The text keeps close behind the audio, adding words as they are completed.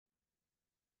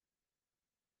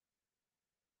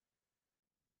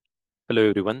Hello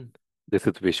everyone, this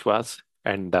is Vishwas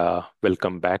and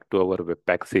welcome back to our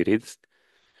Webpack series.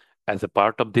 As a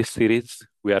part of this series,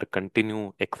 we are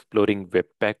continue exploring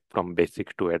Webpack from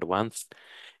basic to advanced.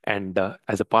 And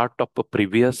as a part of the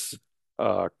previous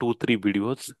two, three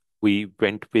videos, we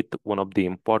went with one of the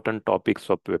important topics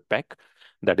of Webpack,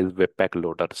 that is Webpack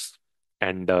loaders.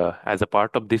 And as a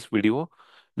part of this video,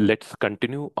 let's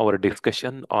continue our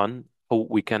discussion on how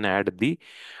we can add the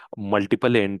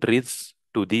multiple entries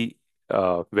to the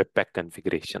Webpack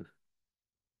configuration.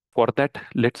 For that,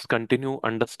 let's continue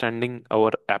understanding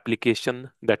our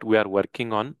application that we are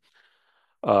working on.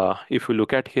 If you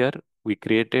look at here, we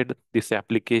created this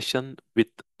application with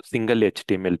single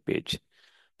HTML page.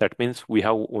 That means we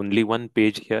have only one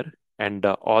page here and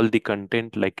all the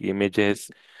content like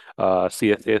images,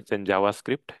 CSS and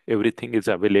JavaScript, everything is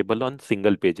available on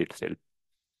single page itself.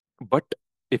 But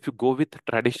if you go with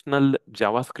traditional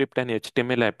JavaScript and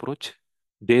HTML approach,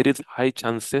 there is high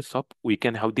chances of we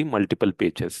can have the multiple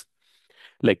pages.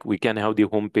 Like we can have the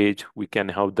home page, we can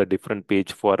have the different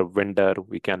page for a vendor,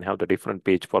 we can have the different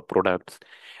page for products,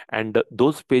 and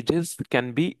those pages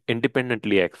can be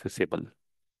independently accessible.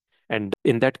 And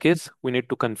in that case, we need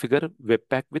to configure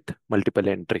Webpack with multiple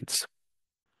entries.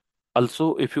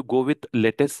 Also, if you go with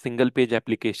latest single page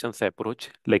applications approach,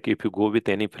 like if you go with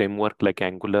any framework like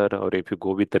Angular or if you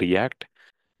go with React,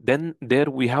 then there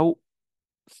we have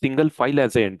single file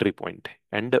as a entry point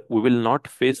and we will not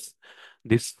face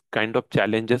this kind of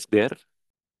challenges there.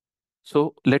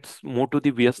 So let's move to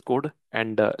the VS Code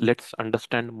and let's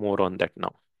understand more on that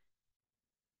now.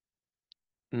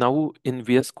 Now in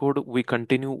VS Code, we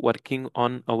continue working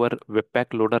on our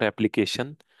Webpack loader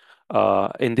application.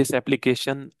 In this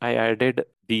application, I added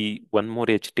the one more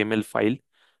HTML file,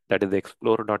 that is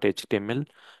explore.html.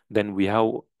 Then we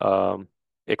have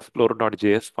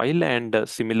explore.js file, and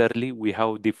similarly, we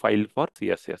have the file for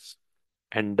CSS.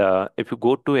 And if you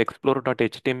go to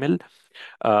explore.html,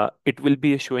 it will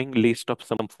be showing list of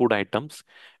some food items.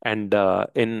 And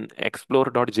in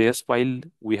explore.js file,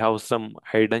 we have some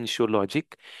hide and show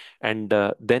logic. And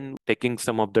then taking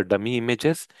some of the dummy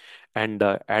images and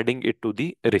adding it to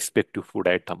the respective food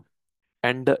item.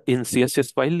 And in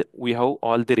CSS file, we have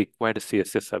all the required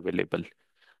CSS available.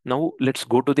 Now let's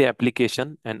go to the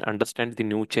application and understand the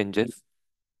new changes.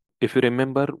 If you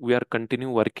remember, we are continue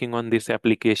working on this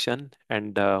application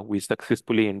and we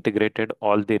successfully integrated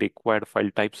all the required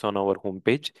file types on our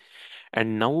homepage.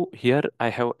 And now here I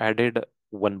have added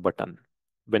one button.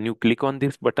 When you click on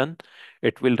this button,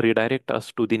 it will redirect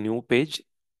us to the new page.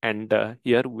 And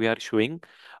here we are showing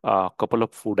a couple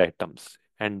of food items.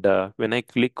 And when I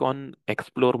click on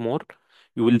explore more,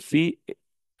 you will see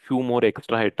few more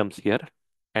extra items here.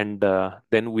 And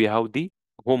then we have the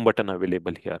home button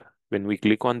available here. When we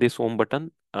click on this home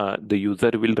button, the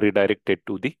user will redirect it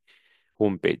to the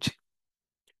home page.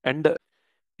 And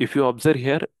if you observe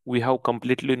here, we have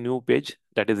completely new page,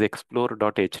 that is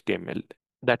explore.html.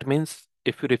 That means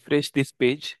if you refresh this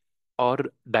page or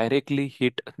directly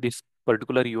hit this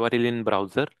particular URL in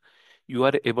browser, you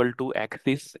are able to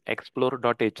access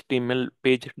explore.html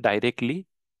page directly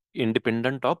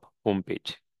independent of home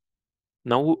page.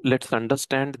 Now let's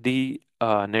understand the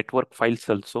network files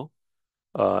also.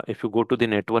 If you go to the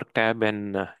network tab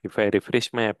and if I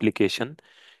refresh my application,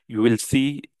 you will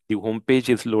see the home page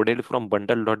is loaded from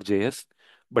bundle.js.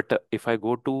 But if I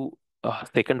go to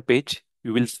second page,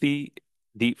 you will see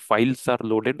the files are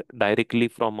loaded directly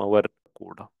from our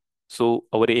code. So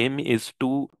our aim is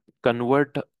to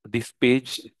convert this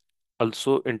page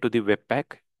also into the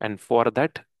Webpack. And for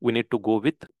that, we need to go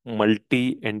with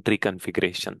multi-entry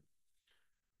configuration.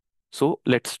 So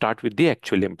let's start with the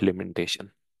actual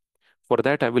implementation. For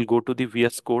that, I will go to the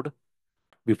VS Code.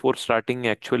 Before starting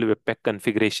actual Webpack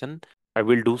configuration, I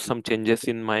will do some changes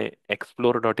in my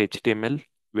explore.html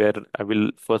where I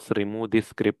will first remove the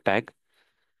script tag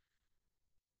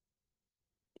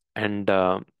and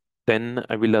then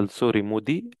I will also remove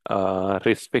the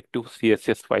respective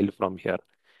CSS file from here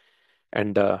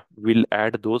and we'll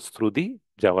add those through the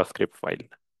JavaScript file.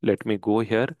 Let me go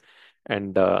here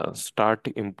and start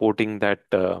importing that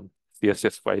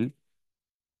CSS file.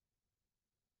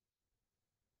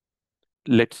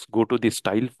 Let's go to the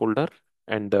style folder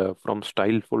and from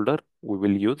style folder we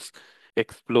will use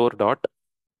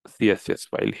explore.css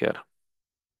file here.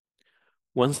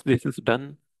 Once this is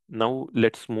done, now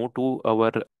let's move to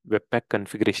our Webpack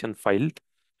configuration file.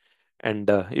 And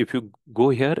if you go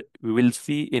here, we will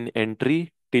see in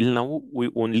entry till now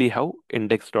we only have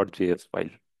index.js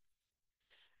file.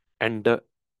 And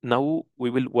now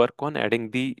we will work on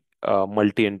adding the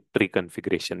multi-entry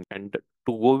configuration. And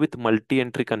to go with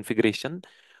multi-entry configuration,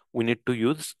 we need to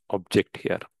use object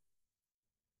here.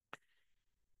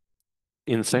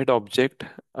 inside object,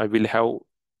 I will have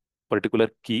particular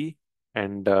key,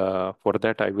 and for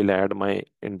that I will add my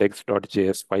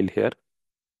index.js file here.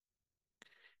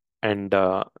 And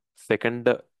second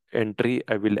entry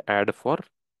I will add for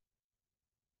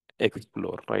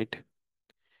explore, right?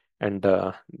 And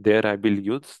there I will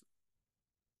use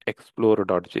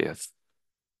explore.js.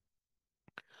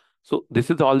 So this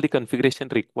is all the configuration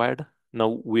required.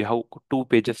 Now we have two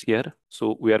pages here.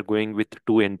 So we are going with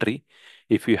two entry.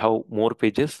 If you have more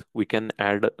pages, we can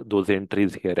add those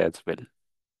entries here as well.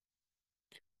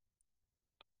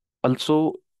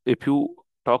 Also, if you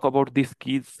talk about these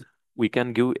keys, we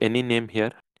can give any name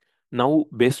here. Now,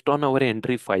 based on our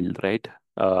entry file, right?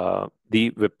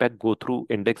 The Webpack go through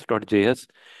index.js.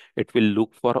 It will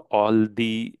look for all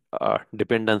the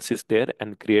dependencies there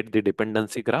and create the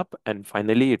dependency graph. And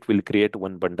finally, it will create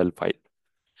one bundle file.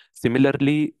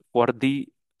 Similarly, for the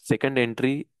second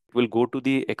entry, it will go to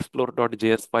the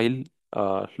explore.js file,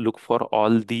 look for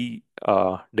all the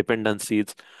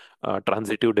dependencies,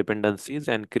 transitive dependencies,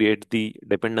 and create the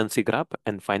dependency graph.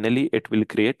 And finally, it will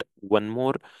create one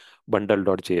more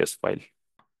bundle.js file.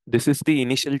 This is the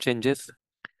initial changes.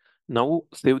 Now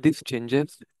save these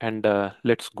changes and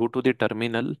let's go to the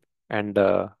terminal and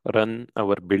run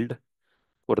our build.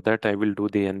 For that, I will do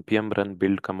the npm run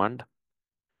build command.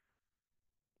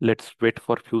 Let's wait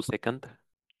for few seconds.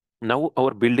 Now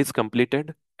our build is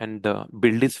completed and the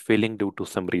build is failing due to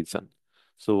some reason.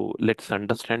 So let's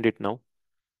understand it now.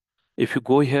 If you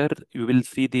go here, you will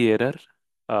see the error.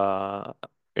 Uh,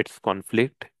 it's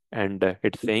conflict and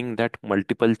it's saying that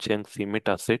multiple chunks emit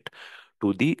asset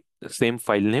to the same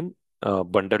file name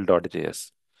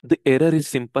bundle.js. The error is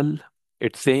simple.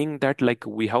 It's saying that like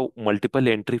we have multiple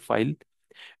entry file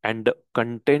and the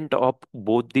content of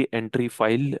both the entry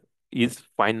file is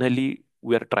finally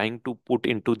we are trying to put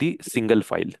into the single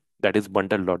file, that is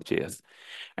bundle.js,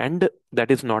 and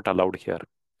that is not allowed here.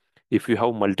 If you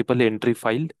have multiple entry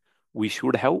file, we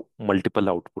should have multiple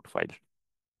output file.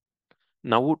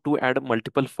 Now to add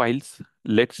multiple files,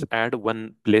 let's add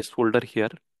one placeholder here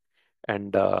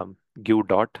and give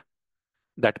dot.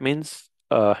 That means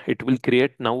it will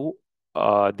create now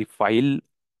the file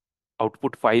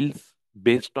output files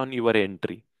based on your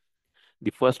entry.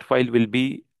 The first file will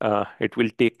be, it will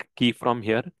take key from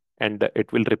here and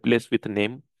it will replace with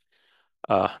name.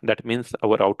 That means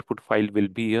our output file will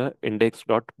be a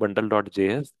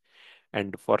index.bundle.js.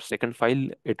 And for second file,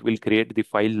 it will create the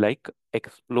file like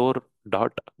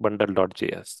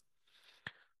explore.bundle.js.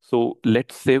 So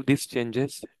let's save these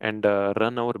changes and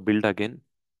run our build again.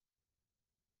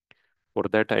 For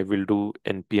that, I will do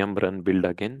npm run build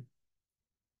again.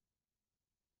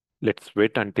 Let's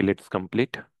wait until it's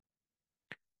complete.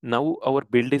 Now our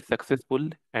build is successful,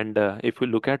 and if you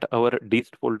look at our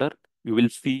dist folder, you will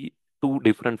see two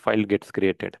different file gets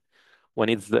created. One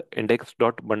is the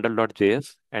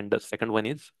index.bundle.js and the second one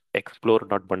is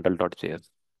explore.bundle.js.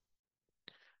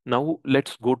 Now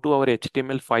let's go to our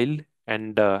HTML file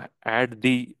and add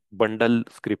the bundle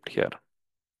script here.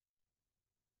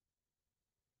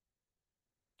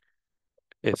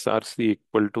 src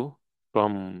equal to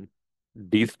from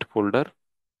dist folder,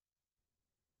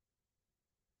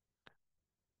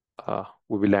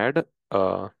 we will add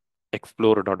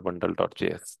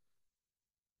explore.bundle.js.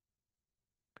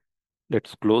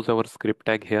 Let's close our script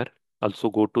tag here. Also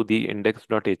go to the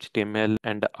index.html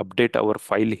and update our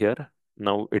file here.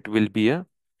 Now it will be a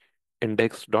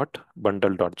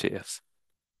index.bundle.js.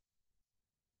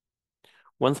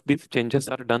 Once these changes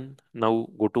are done, now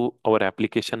go to our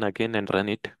application again and run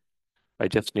it. I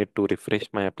just need to refresh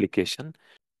my application.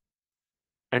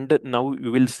 And now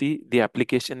you will see the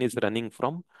application is running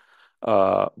from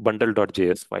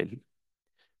bundle.js file.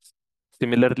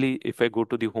 Similarly, if I go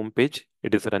to the home page,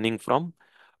 it is running from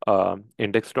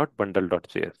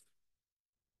index.bundle.js.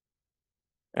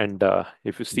 And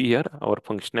if you see here, our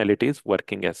functionality is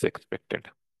working as expected.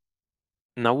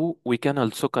 Now we can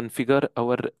also configure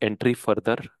our entry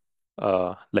further.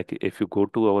 Like if you go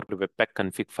to our Webpack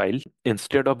config file,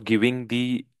 instead of giving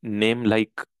the name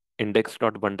like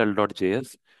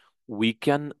index.bundle.js, we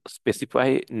can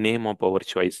specify name of our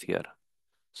choice here.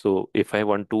 So if I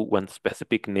want to one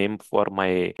specific name for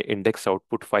my index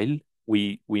output file,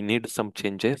 we need some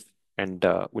changes and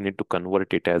we need to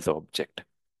convert it as an object.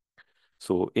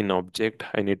 So in object,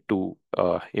 I need to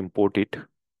import it.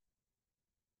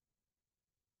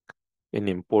 In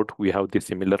import, we have the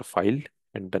similar file,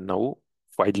 and now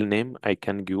file name I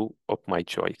can give of my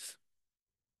choice.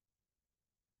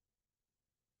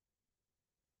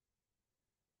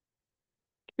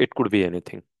 It could be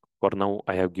anything. For now,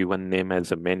 I have given name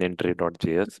as a main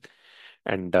entry.js.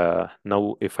 And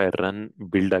now if I run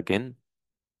build again,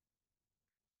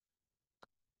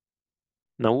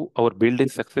 Now our build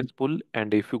is successful,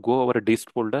 and if you go our dist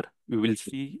folder, you will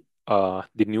see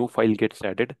the new file gets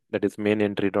added, that is main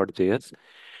entry.js,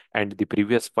 and the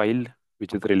previous file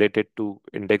which is related to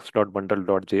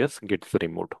index.bundle.js gets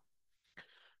removed.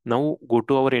 Now go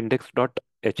to our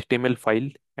index.html file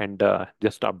and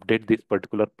just update this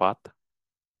particular path.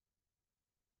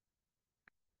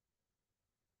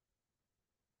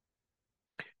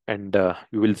 And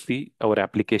you will see our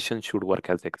application should work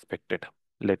as expected.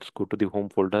 Let's go to the home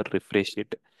folder, refresh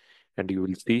it, and you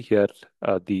will see here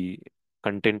the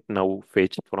content now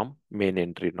fetched from main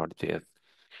entry.js.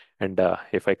 And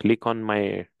if I click on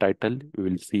my title, you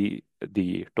will see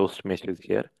the toast message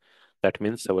here. That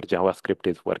means our JavaScript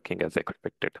is working as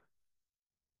expected.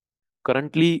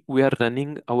 Currently, we are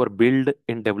running our build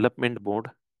in development mode,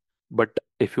 but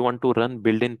if you want to run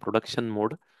build in production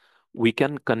mode, we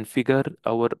can configure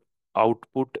our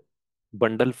output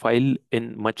bundle file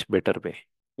in much better way.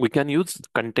 We can use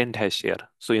content hash here.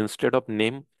 So instead of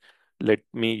name, let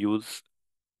me use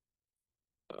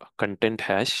content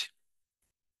hash,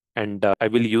 and I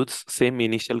will use same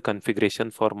initial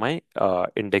configuration for my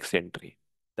index entry.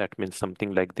 That means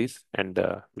something like this, and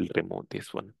we'll remove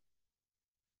this one.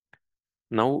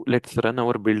 Now let's run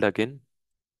our build again.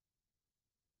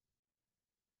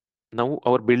 Now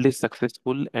our build is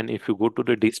successful, and if you go to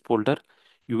the dist folder,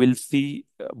 you will see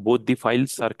both the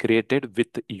files are created with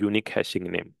unique hashing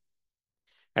name.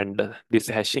 And this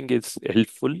hashing is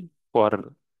helpful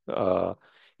for uh,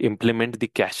 implement the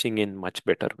caching in much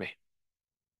better way.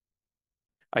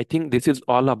 I think this is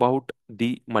all about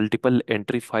the multiple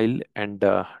entry file and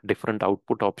different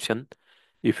output option.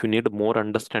 If you need more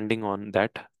understanding on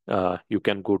that, you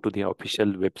can go to the official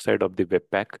website of the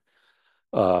Webpack.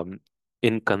 Um,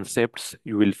 in concepts,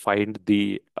 you will find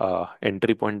the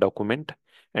entry point document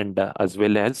and as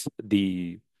well as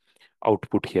the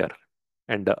output here.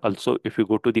 And also, if you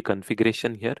go to the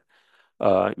configuration here,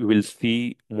 you will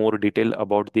see more detail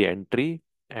about the entry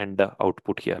and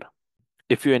output here.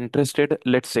 If you're interested,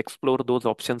 let's explore those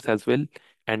options as well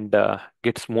and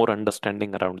get more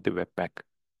understanding around the Webpack.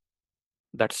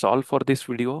 That's all for this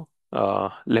video.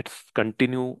 Let's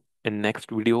continue in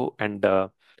next video and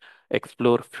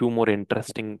explore few more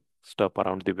interesting stuff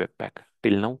around the Webpack.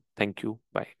 Till now, thank you.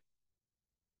 Bye.